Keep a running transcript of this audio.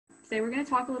Today we're going to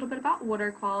talk a little bit about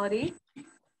water quality. So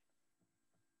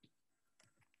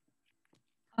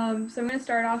I'm going to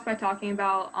start off by talking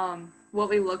about what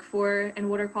we look for in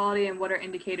water quality and what are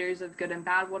indicators of good and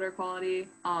bad water quality,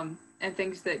 and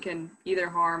things that can either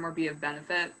harm or be of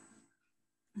benefit.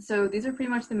 So these are pretty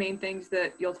much the main things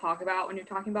that you'll talk about when you're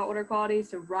talking about water quality.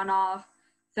 So runoff,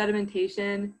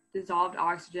 sedimentation, dissolved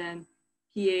oxygen,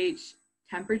 pH,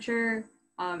 temperature,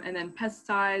 and then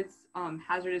pesticides,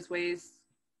 hazardous waste,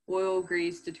 oil,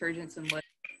 grease, detergents, and liquids.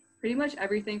 Pretty much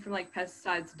everything from like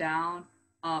pesticides down,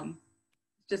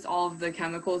 just all of the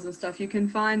chemicals and stuff you can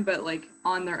find, but like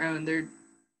on their own, they're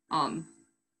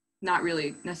not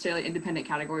really necessarily independent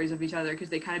categories of each other because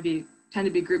they kind of tend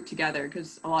to be grouped together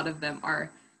because a lot of them are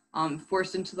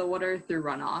forced into the water through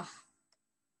runoff.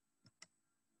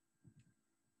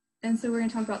 And so we're going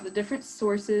to talk about the different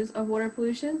sources of water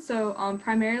pollution. So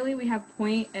primarily we have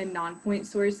point and non-point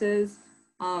sources.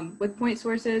 With point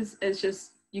sources, it's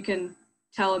just you can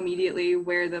tell immediately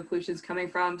where the pollution is coming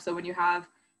from. So when you have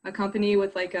a company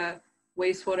with like a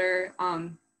wastewater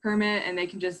permit and they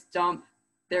can just dump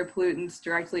their pollutants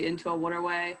directly into a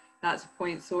waterway, that's a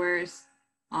point source.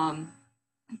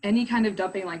 Any kind of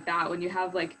dumping like that, when you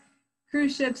have like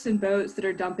cruise ships and boats that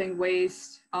are dumping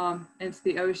waste into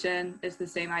the ocean, it's the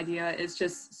same idea. It's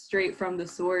just straight from the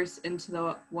source into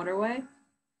the waterway.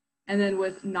 And then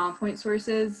with non-point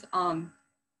sources,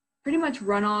 pretty much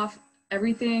runoff,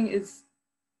 everything is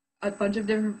a bunch of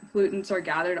different pollutants are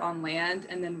gathered on land,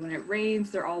 and then when it rains,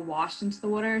 they're all washed into the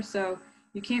water. So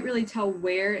you can't really tell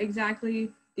where exactly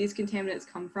these contaminants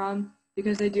come from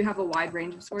because they do have a wide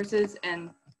range of sources and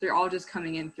they're all just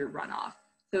coming in through runoff.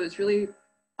 So it's really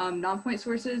non-point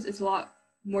sources. It's a lot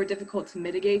more difficult to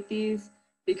mitigate these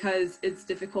because it's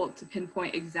difficult to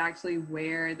pinpoint exactly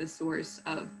where the source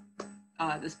of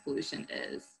this pollution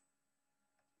is.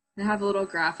 And I have a little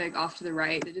graphic off to the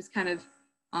right that just kind of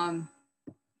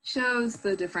shows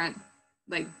the different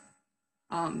like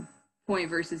point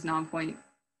versus non-point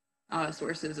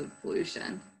sources of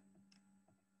pollution.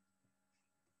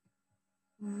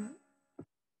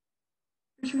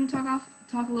 First, we're going to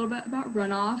talk a little bit about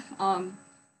runoff.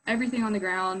 Everything on the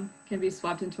ground can be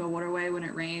swept into a waterway when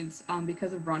it rains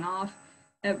because of runoff.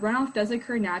 Runoff does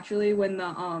occur naturally when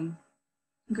the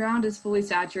ground is fully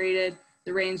saturated.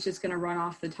 The rain's just going to run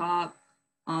off the top.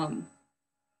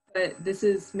 But this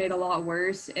is made a lot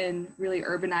worse in really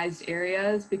urbanized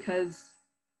areas because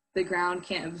the ground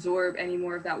can't absorb any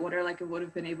more of that water like it would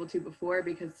have been able to before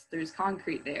because there's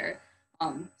concrete there.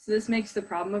 So this makes the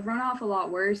problem of runoff a lot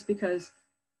worse because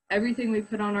everything we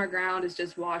put on our ground is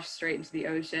just washed straight into the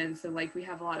ocean. So like we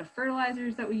have a lot of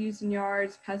fertilizers that we use in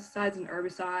yards, pesticides and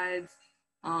herbicides,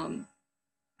 and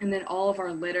then all of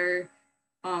our litter,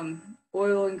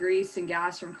 oil and grease and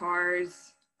gas from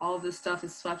cars, all of this stuff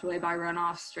is swept away by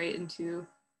runoff straight into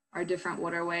our different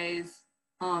waterways.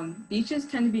 Beaches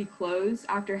tend to be closed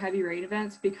after heavy rain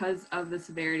events because of the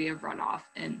severity of runoff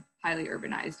in highly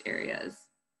urbanized areas.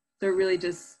 So really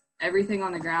just everything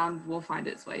on the ground will find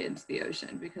its way into the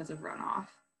ocean because of runoff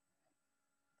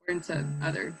or into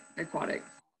other aquatic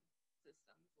systems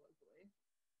locally.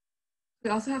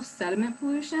 We also have sediment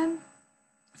pollution.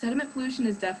 Sediment pollution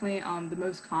is definitely the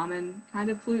most common kind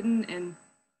of pollutant in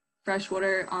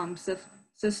freshwater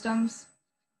systems,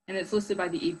 and it's listed by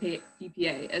the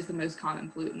EPA as the most common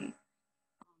pollutant.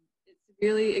 It's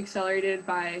severely accelerated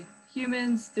by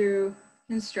humans through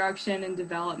construction and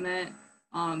development.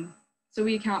 So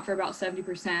we account for about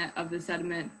 70% of the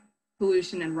sediment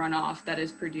pollution and runoff that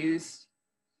is produced.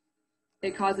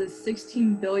 It causes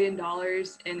 $16 billion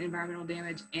in environmental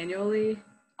damage annually.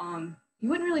 You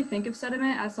wouldn't really think of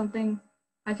sediment as something,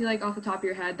 I feel like off the top of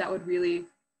your head, that would really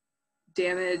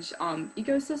damage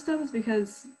ecosystems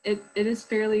because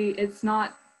it's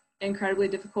not incredibly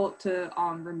difficult to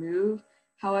remove.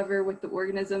 However, with the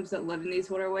organisms that live in these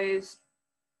waterways,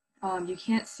 you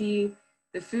can't see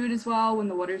the food as well when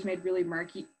the water is made really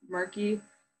murky.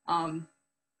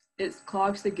 It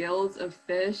clogs the gills of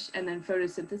fish, and then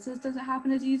photosynthesis doesn't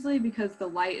happen as easily because the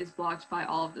light is blocked by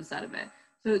all of the sediment.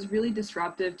 So it's really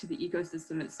disruptive to the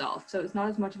ecosystem itself. So it's not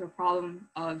as much of a problem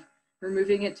of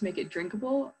removing it to make it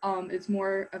drinkable. It's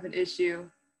more of an issue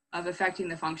of affecting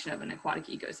the function of an aquatic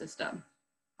ecosystem.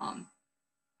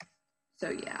 So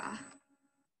yeah.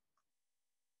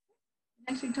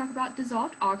 Next we can talk about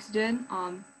dissolved oxygen.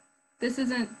 This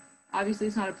obviously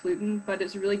it's not a pollutant, but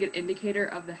it's a really good indicator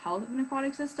of the health of an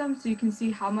aquatic system. So you can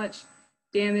see how much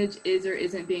damage is or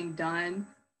isn't being done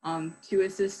to a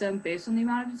system based on the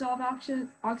amount of dissolved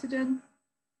oxygen.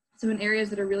 So in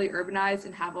areas that are really urbanized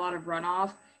and have a lot of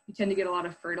runoff, you tend to get a lot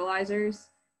of fertilizers.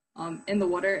 in the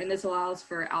water, and this allows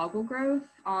for algal growth,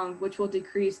 which will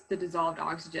decrease the dissolved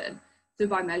oxygen. So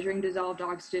by measuring dissolved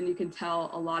oxygen, you can tell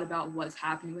a lot about what's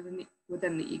happening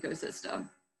within the ecosystem.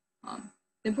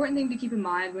 The important thing to keep in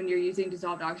mind when you're using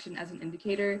dissolved oxygen as an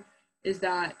indicator is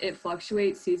that it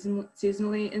fluctuates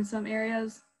seasonally in some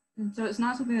areas. And so it's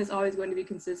not something that's always going to be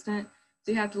consistent.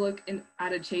 So you have to look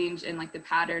at a change in like the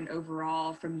pattern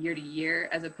overall from year to year,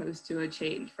 as opposed to a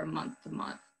change from month to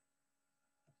month.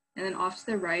 And then off to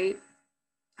the right,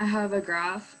 I have a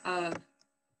graph of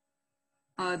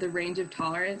the range of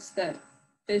tolerance that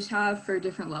fish have for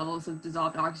different levels of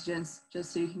dissolved oxygens,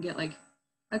 just so you can get like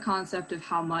a concept of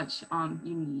how much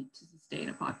you need to sustain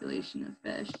a population of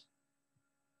fish.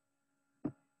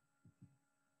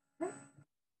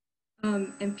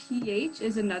 And pH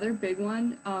is another big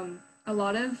one. A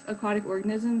lot of aquatic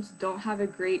organisms don't have a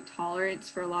great tolerance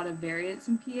for a lot of variance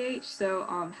in pH, so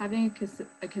having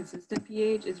a consistent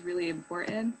pH is really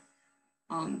important.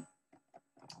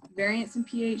 Variance in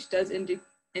pH does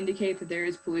indicate that there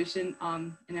is pollution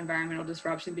and environmental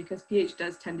disruption, because pH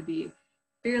does tend to be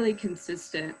fairly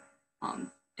consistent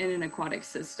in an aquatic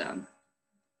system.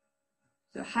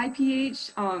 So high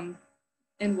pH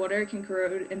in water can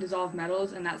corrode and dissolve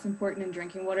metals, and that's important in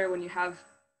drinking water when you have,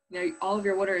 all of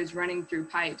your water is running through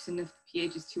pipes, and if the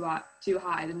pH is too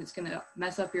high, then it's going to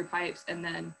mess up your pipes, and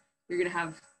then you're going to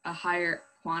have a higher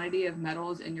quantity of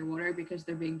metals in your water because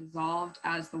they're being dissolved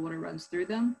as the water runs through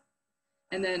them.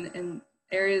 And then in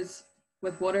areas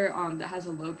with water that has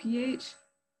a low pH,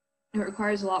 it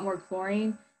requires a lot more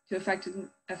chlorine to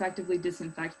effectively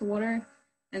disinfect the water.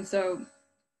 And so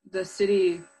the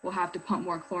city will have to pump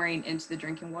more chlorine into the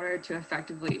drinking water to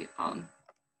effectively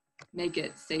make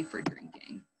it safe for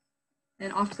drinking.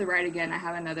 And off to the right again, I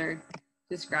have another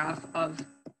this graph of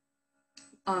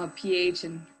pH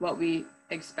and what we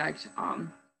expect to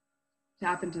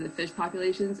happen to the fish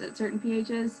populations at certain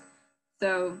pHs.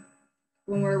 So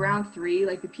when we're around 3,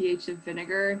 like the pH of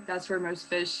vinegar, that's where most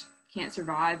fish can't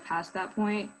survive past that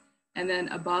point. And then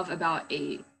above about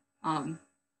 8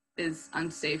 is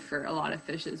unsafe for a lot of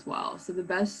fish as well. So the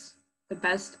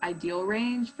best ideal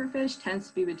range for fish tends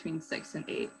to be between 6 and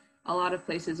 8. A lot of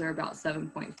places are about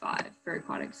 7.5 for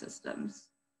aquatic systems.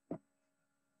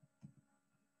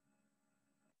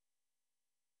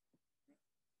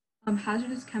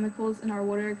 Hazardous chemicals in our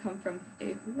water come from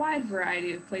a wide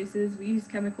variety of places. We use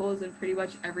chemicals in pretty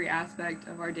much every aspect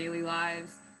of our daily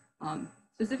lives.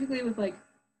 Specifically with like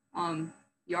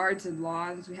yards and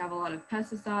lawns, we have a lot of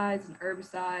pesticides and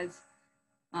herbicides,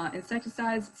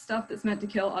 insecticides, stuff that's meant to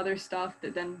kill other stuff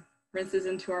that then rinses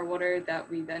into our water that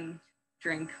we then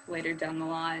drink later down the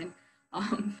line.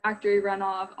 Factory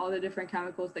runoff, all the different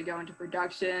chemicals that go into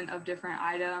production of different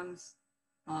items,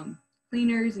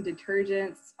 cleaners and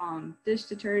detergents, dish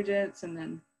detergents, and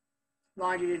then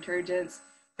laundry detergents,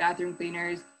 bathroom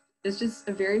cleaners. It's just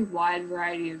a very wide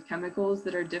variety of chemicals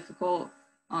that are difficult.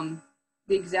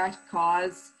 The exact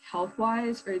cause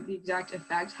health-wise, or the exact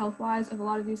effect health-wise of a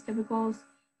lot of these chemicals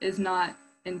is not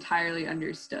entirely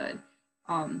understood.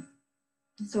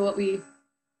 So what we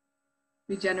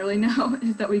generally know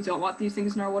is that we don't want these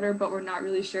things in our water, but we're not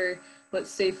really sure what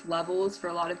safe levels for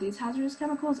a lot of these hazardous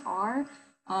chemicals are,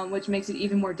 which makes it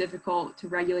even more difficult to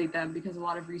regulate them, because a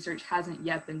lot of research hasn't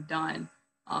yet been done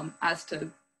as to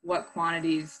what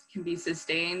quantities can be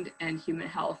sustained and human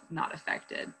health not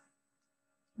affected.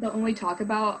 But when we talk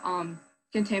about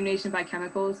contamination by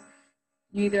chemicals,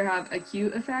 you either have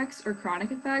acute effects or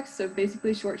chronic effects. So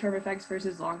basically short-term effects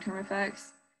versus long-term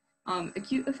effects.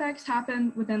 Acute effects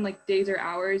happen within like days or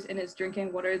hours, and it's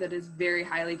drinking water that is very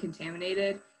highly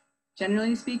contaminated.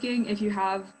 Generally speaking, if you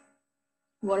have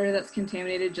water that's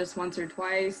contaminated just once or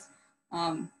twice,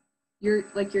 you're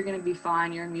going to be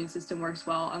fine. Your immune system works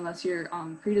well, unless you're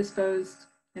predisposed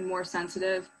and more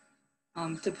sensitive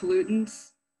to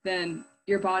pollutants. Then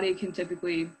your body can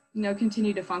typically,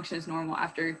 continue to function as normal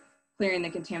after clearing the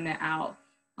contaminant out.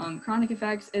 Chronic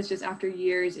effects is just after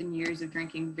years and years of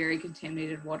drinking very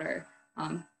contaminated water.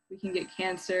 We can get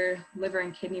cancer, liver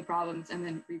and kidney problems, and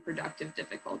then reproductive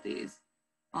difficulties.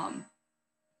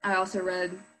 I also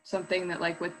read something that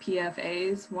like with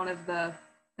PFAs, one of the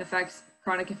effects,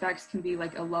 chronic effects, can be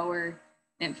like a lower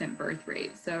infant birth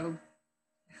rate. So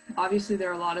obviously there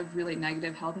are a lot of really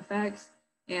negative health effects,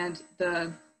 and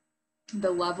the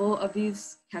level of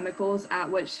these chemicals at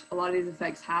which a lot of these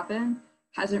effects happen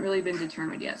hasn't really been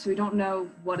determined yet. So we don't know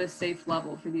what a safe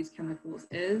level for these chemicals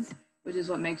is, which is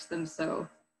what makes them so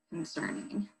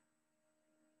concerning.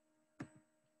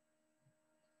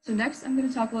 So next, I'm going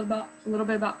to talk a little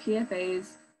bit about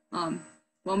PFAs.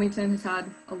 Wilmington has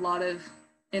had a lot of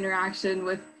interaction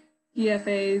with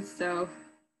PFAs, so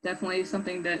definitely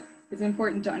something that is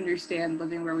important to understand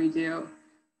living where we do.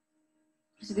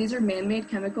 So these are man-made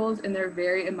chemicals, and they're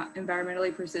very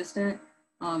environmentally persistent.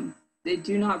 They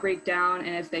do not break down,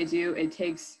 and if they do, it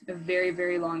takes a very,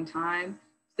 very long time.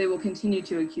 They will continue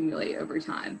to accumulate over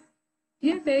time.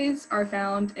 PFAs are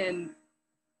found in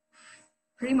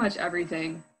pretty much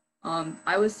everything.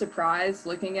 I was surprised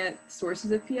looking at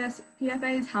sources of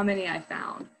PFAs, how many I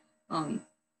found.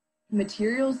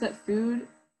 Materials that food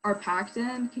are packed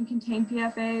in can contain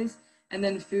PFAs, and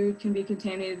then food can be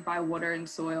contaminated by water and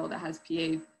soil that has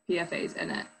PFAs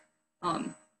in it.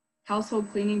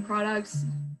 Household cleaning products,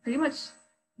 pretty much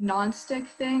non-stick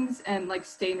things, and like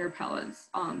stain repellents.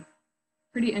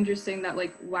 Pretty interesting that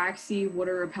like waxy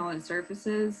water repellent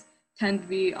surfaces tend to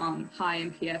be high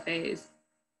in PFAs.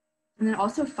 And then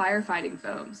also firefighting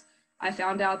foams. I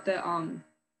found out that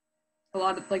a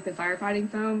lot of like the firefighting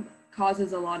foam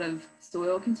causes a lot of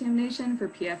soil contamination for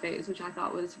PFAs, which I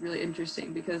thought was really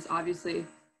interesting because obviously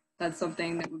that's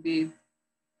something that would be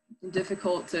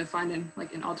difficult to find in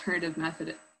like an alternative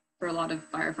method for a lot of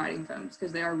firefighting foams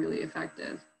because they are really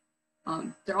effective.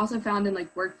 They're also found in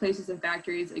like workplaces and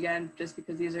factories, again, just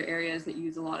because these are areas that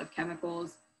use a lot of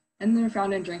chemicals. And they're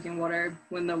found in drinking water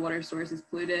when the water source is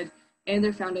polluted, and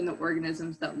they're found in the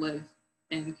organisms that live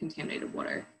in contaminated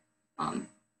water.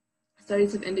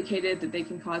 Studies have indicated that they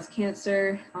can cause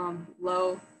cancer,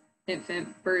 low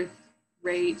infant birth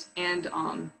rate, and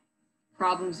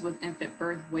problems with infant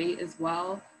birth weight as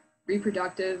well,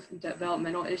 reproductive and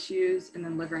developmental issues, and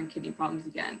then liver and kidney problems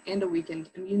again, and a weakened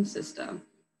immune system.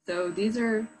 So these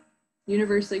are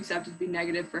universally accepted to be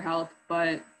negative for health,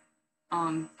 but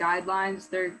guidelines,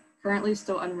 they're currently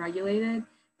still unregulated.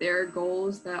 There are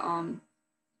goals that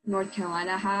North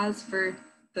Carolina has for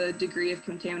the degree of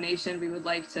contamination we would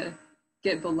like to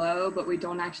get below, but we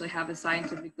don't actually have a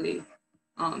scientifically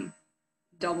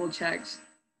double-checked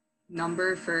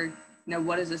number for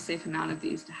what is a safe amount of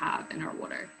these to have in our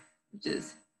water, which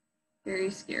is very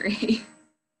scary.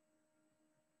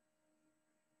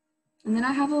 And then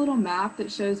I have a little map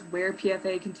that shows where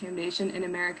PFA contamination in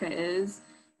America is.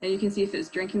 And you can see if it's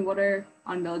drinking water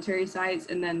on military sites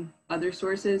and then other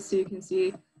sources. So you can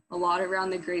see a lot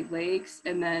around the Great Lakes.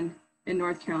 And then in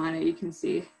North Carolina, you can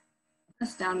see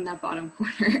us down in that bottom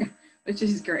corner, which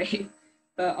is great.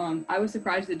 But I was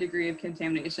surprised at the degree of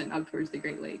contamination up towards the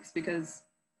Great Lakes because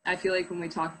I feel like when we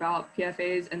talk about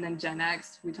PFAs and then Gen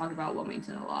X, we talk about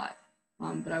Wilmington a lot.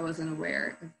 But I wasn't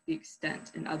aware of the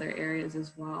extent in other areas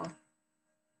as well.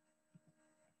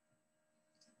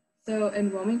 So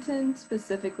in Wilmington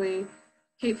specifically,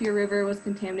 Cape Fear River was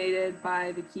contaminated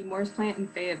by the Keymores plant in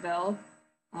Fayetteville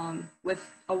with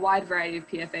a wide variety of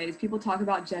PFAs. People talk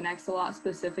about Gen X a lot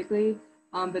specifically,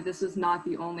 but this was not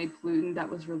the only pollutant that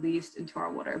was released into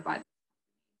our water by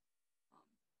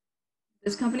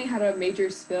this company had a major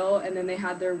spill, and then they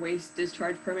had their waste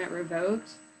discharge permit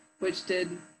revoked, which did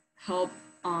help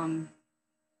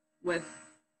with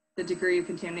the degree of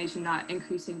contamination not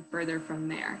increasing further from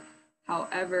there.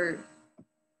 However,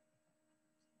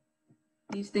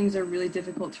 these things are really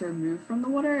difficult to remove from the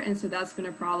water, and so that's been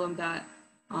a problem that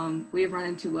we have run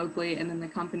into locally, and then the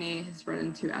company has run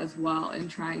into as well in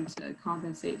trying to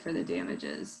compensate for the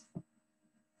damages.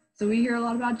 So we hear a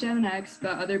lot about Gen X,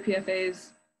 but other PFAs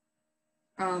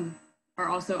are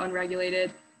also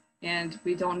unregulated, and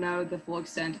we don't know the full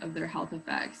extent of their health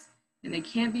effects. And they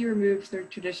can't be removed through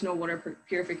traditional water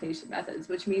purification methods,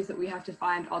 which means that we have to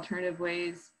find alternative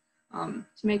ways to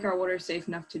make our water safe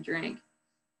enough to drink.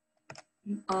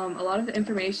 A lot of the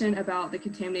information about the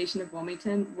contamination of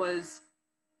Wilmington was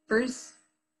first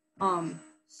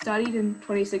studied in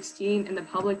 2016, and the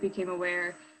public became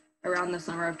aware around the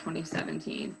summer of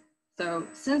 2017. So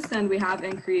since then, we have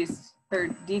increased or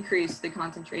decreased the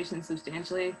concentration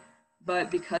substantially,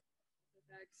 but because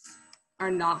the effects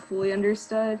are not fully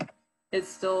understood, it's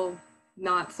still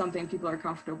not something people are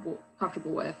comfortable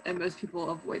with, and most people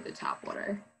avoid the tap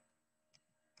water.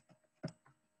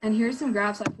 And here's some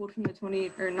graphs I pulled from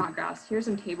the here's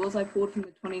some tables I pulled from the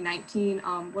 2019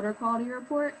 water quality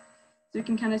report. So you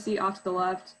can kind of see off to the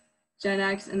left, Gen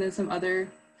X, and then some other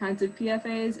kinds of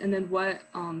PFAs, and then what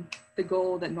the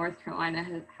goal that North Carolina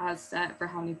has set for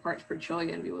how many parts per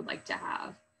trillion we would like to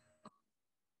have.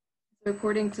 So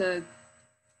according to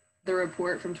the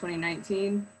report from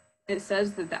 2019, it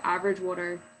says that the average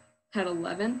water had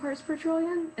 11 parts per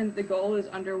trillion, and the goal is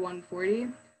under 140.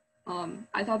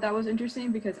 I thought that was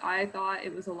interesting because I thought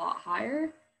it was a lot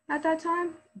higher at that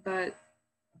time, but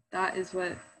that is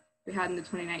what we had in the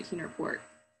 2019 report.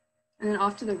 And then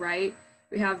off to the right,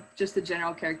 we have just the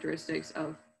general characteristics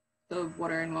of the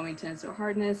water in Wilmington. So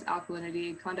hardness,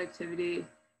 alkalinity, conductivity,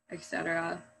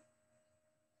 etc.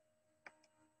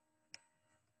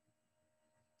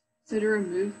 So to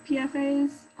remove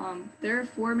PFAs, there are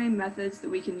four main methods that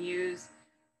we can use.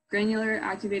 Granular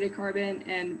activated carbon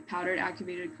and powdered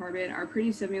activated carbon are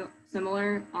pretty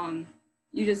similar.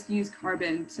 You just use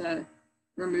carbon to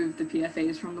remove the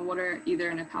PFAs from the water, either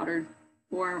in a powdered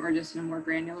form or just in a more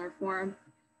granular form.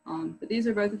 But these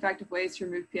are both effective ways to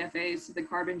remove PFAs. So the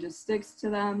carbon just sticks to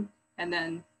them, and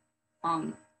then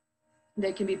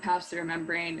they can be passed through a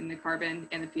membrane, and the carbon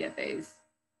and the PFAs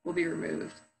will be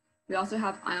removed. We also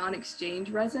have ion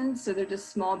exchange resins. So they're just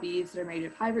small beads that are made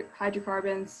of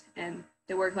hydrocarbons, and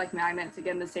they work like magnets.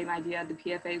 Again, the same idea. The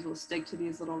PFAs will stick to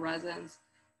these little resins,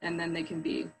 and then they can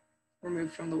be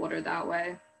removed from the water that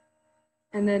way.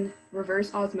 And then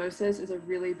reverse osmosis is a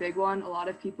really big one. A lot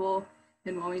of people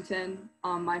in Wilmington,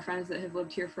 my friends that have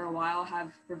lived here for a while,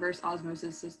 have reverse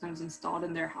osmosis systems installed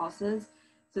in their houses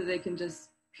so they can just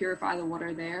purify the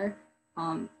water there,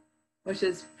 which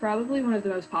is probably one of the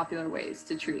most popular ways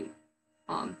to treat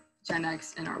Gen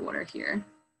X in our water here.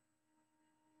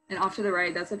 And off to the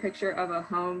right, that's a picture of a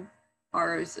home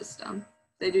RO system.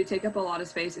 They do take up a lot of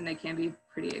space, and they can be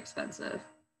pretty expensive.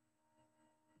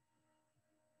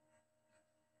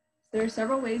 There are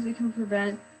several ways we can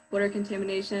prevent water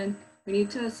contamination. We need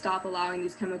to stop allowing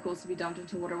these chemicals to be dumped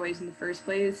into waterways in the first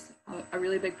place. A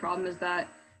really big problem is that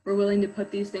we're willing to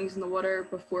put these things in the water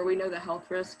before we know the health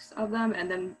risks of them,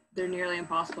 and then they're nearly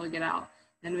impossible to get out.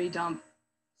 And we dump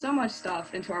so much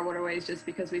stuff into our waterways just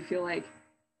because we feel like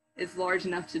it's large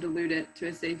enough to dilute it to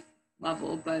a safe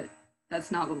level, but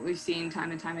that's not what we've seen time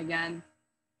and time again.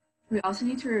 We also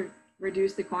need to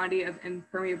reduce the quantity of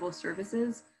impermeable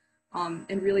surfaces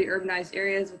in really urbanized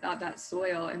areas. Without that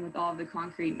soil and with all of the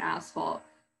concrete and asphalt,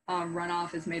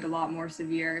 runoff is made a lot more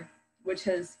severe, which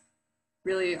has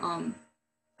really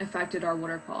affected our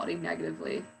water quality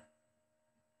negatively.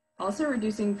 Also,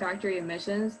 reducing factory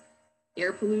emissions.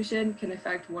 Air pollution can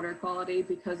affect water quality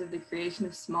because of the creation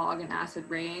of smog and acid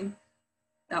rain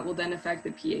that will then affect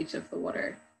the pH of the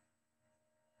water.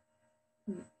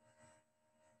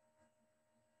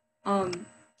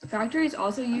 Factories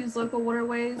also use local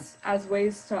waterways as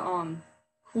ways to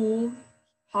cool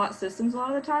hot systems a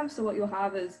lot of the time. So what you'll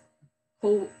have is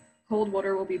cold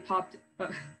water will be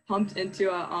pumped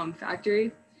into a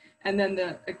factory, and then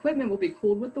the equipment will be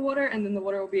cooled with the water, and then the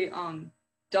water will be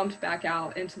dumped back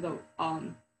out into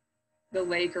the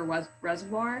lake or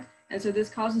reservoir. And so this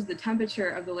causes the temperature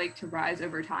of the lake to rise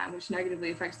over time, which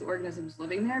negatively affects the organisms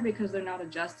living there because they're not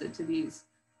adjusted to these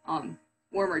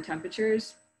warmer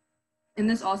temperatures. And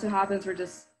this also happens where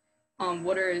just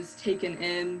water is taken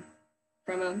in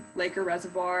from a lake or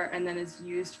reservoir and then is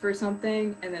used for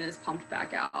something and then is pumped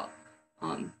back out.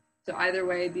 So either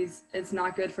way, it's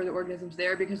not good for the organisms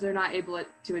there because they're not able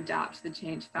to adapt to the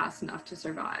change fast enough to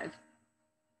survive.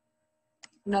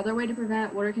 Another way to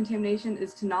prevent water contamination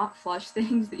is to not flush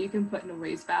things that you can put in a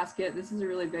wastebasket. This is a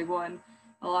really big one.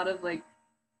 A lot of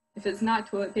if it's not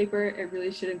toilet paper, it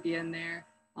really shouldn't be in there.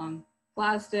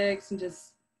 Plastics and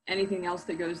just anything else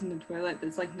that goes in the toilet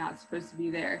that's not supposed to be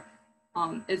there.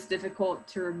 It's difficult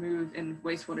to remove in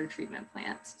wastewater treatment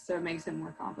plants, so it makes it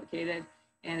more complicated,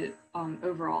 and it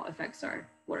overall affects our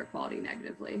water quality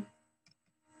negatively.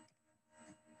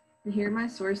 And here are my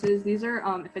sources. These are,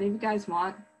 if any of you guys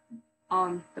want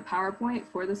the PowerPoint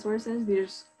for the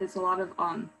sources, it's a lot of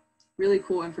really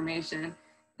cool information.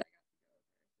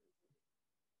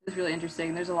 It's really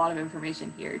interesting. There's a lot of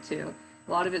information here too.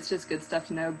 A lot of it's just good stuff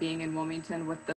to know being in Wilmington with the